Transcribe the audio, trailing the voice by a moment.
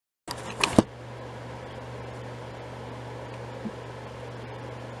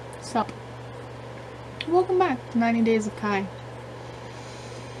So, welcome back to 90 Days of Kai.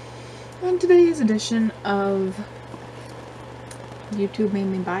 On today's edition of YouTube Made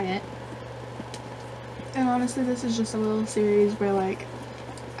Me Buy It. And honestly, this is just a little series where, like,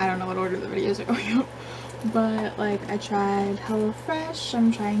 I don't know what order the videos are going up. But, like, I tried HelloFresh, I'm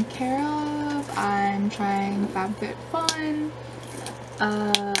trying Care Of, I'm trying FabFitFun.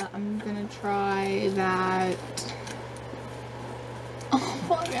 I'm gonna try that... Oh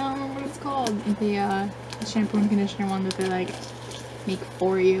fuck, I don't remember what it's called. The shampoo and conditioner one that they like make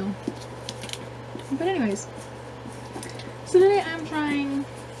for you. But anyways, so today I'm trying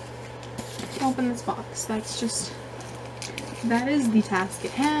to open this box. That is the task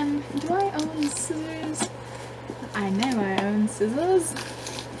at hand. Do I own scissors? I know I own scissors.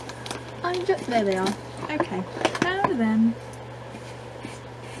 There they are. Okay, found them.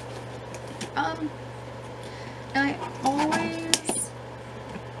 And I always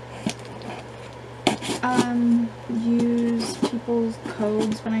use people's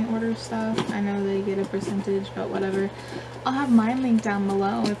codes when I order stuff. I know they get a percentage, but whatever. I'll have mine linked down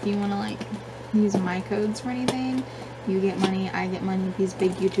below if you want to, like, use my codes for anything. You get money, I get money. These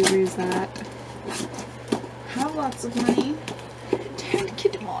big YouTubers that have lots of money tend to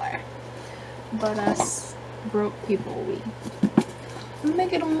get more. But us broke people, we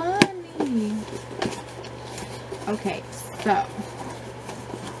make it money. Okay, so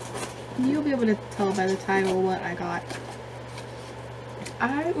you'll be able to tell by the title what I got.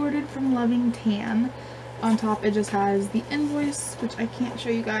 I ordered from Loving Tan. On top it just has the invoice, which I can't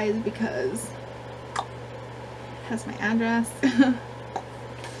show you guys because it has my address.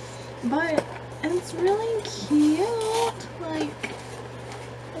 But it's really cute. Like,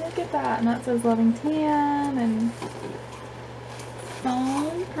 look at that. And that says Loving Tan and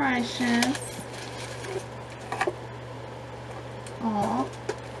so precious. Aww.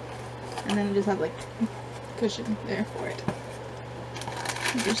 And then it just has like a cushion there for it.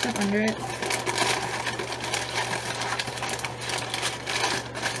 Put your stuff under it.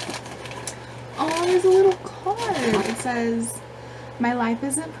 Oh, there's a little card. It says, "My life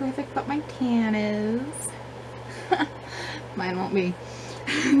isn't perfect, but my tan is." Mine won't be.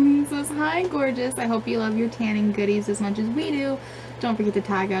 It says, "Hi gorgeous, I hope you love your tanning goodies as much as we do. Don't forget to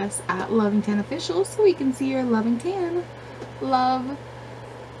tag us at Loving Tan Official so we can see your Loving Tan. Love,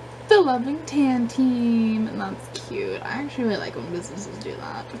 the Loving Tan team." And that's cute. I actually really like when businesses do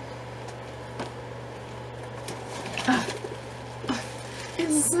that.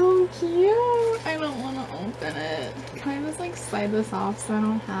 It's so cute. I don't want to open it. Can I just like slide this off so I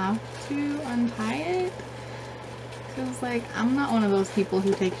don't have to untie it? Because like I'm not one of those people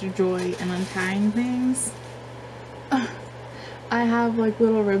who takes joy in untying things. I have like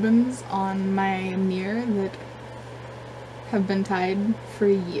little ribbons on my mirror that have been tied for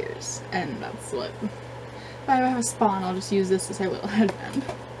years, and that's what, if I have a spawn, I'll just use this as a little headband.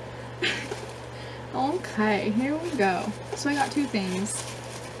 Okay, here we go. So I got two things.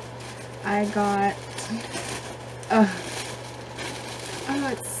 I got, oh,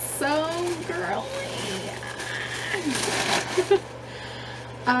 it's so girly.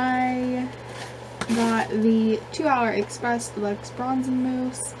 I got the 2-Hour Express Deluxe Bronzing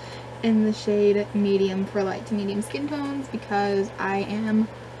Mousse in the shade medium for light to medium skin tones because I am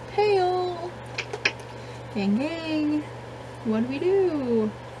pale. Gang gang. What do we do?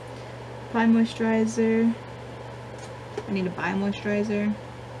 Buy moisturizer. I need to buy moisturizer.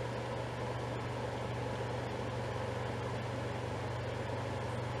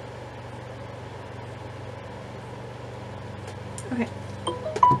 Okay.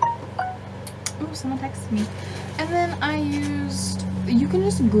 Oh, someone texted me. And then I used, you can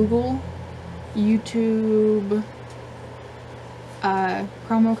just Google YouTube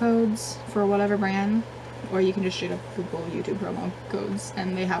promo codes for whatever brand, or you can just straight up Google YouTube promo codes,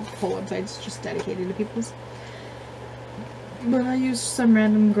 and they have whole websites just dedicated to people's. But I used some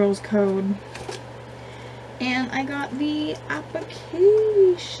random girl's code, and I got the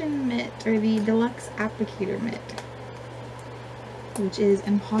application mitt, or the deluxe applicator mitt, which is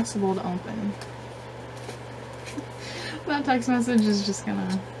impossible to open. That text message is just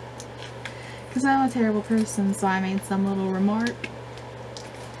gonna, because I'm a terrible person, so I made some little remark.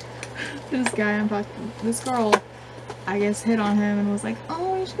 This girl, I guess, hit on him and was like,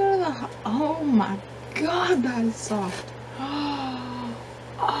 "Oh, we should go to the," oh my god, that is soft. Oh.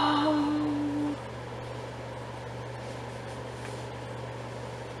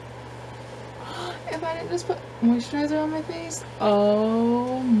 If I didn't just put moisturizer on my face,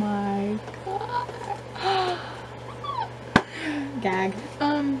 oh my god. Gag.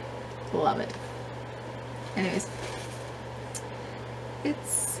 Love it. Anyways,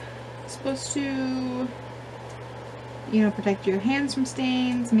 it's It's supposed to, you know, protect your hands from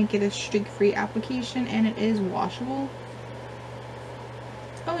stains, make it a streak-free application, and it is washable.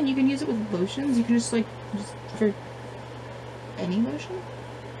 Oh, and you can use it with lotions. You can just like, just for any lotion.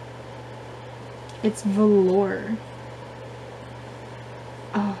 It's velour.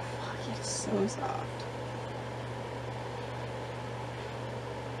 Oh, fuck, it's so soft.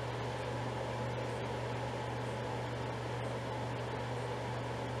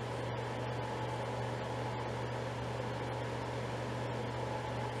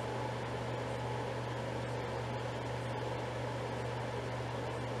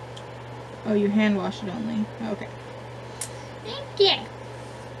 Oh, you hand wash it only. Okay. Thank you.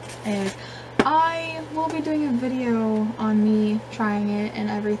 Anyways, I will be doing a video on me trying it and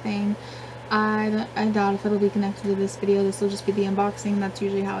everything. I doubt if it'll be connected to this video. This will just be the unboxing. That's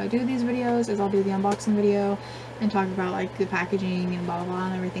usually how I do these videos, is I'll do the unboxing video and talk about like the packaging and blah blah blah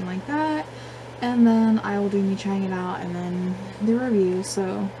and everything like that. And then I will do me trying it out and then the review.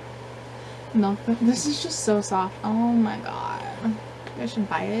 So, milk, this is just so soft. Oh my god. I should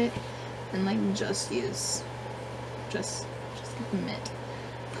buy it and like just get the mitt.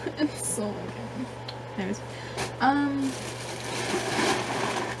 It's so good. Anyways, I'm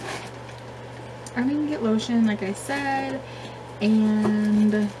gonna get lotion like I said,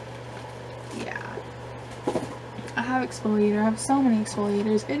 and yeah, I have exfoliator. I have so many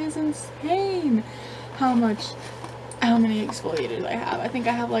exfoliators. It is insane how many exfoliators I have. I think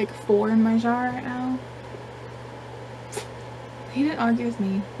I have like 4 in my jar right now. He didn't argue with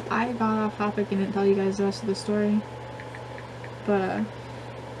me. I got off topic and didn't tell you guys the rest of the story. But,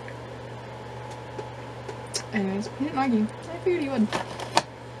 anyways, he didn't argue. I figured he would.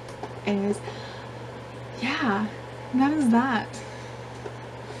 Anyways, yeah, that is that.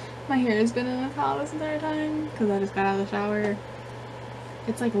 My hair has been in a towel this entire time because I just got out of the shower.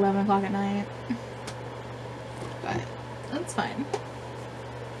 It's like 11 o'clock at night. But, that's fine.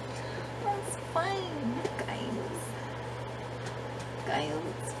 That's fine, guys. Guys,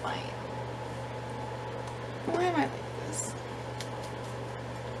 it's fine. Why am I like this?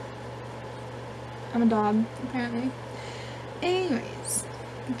 I'm a dog, apparently. Anyways,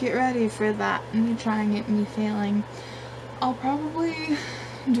 get ready for that. Me trying it, me failing. I'll probably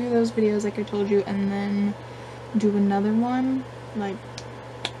do those videos like I told you and then do another one. Like,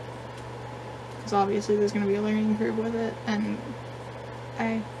 because obviously there's going to be a learning curve with it. And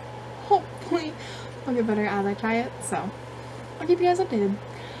I hopefully will get better as I try it. So, I'll keep you guys updated.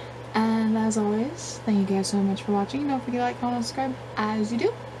 And as always, thank you guys so much for watching. Don't forget to like, comment, subscribe as you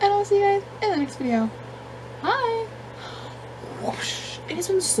do. And I'll see you guys in the next video. Bye! Whoosh. It has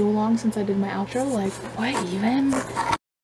been so long since I did my outro. Like, what even?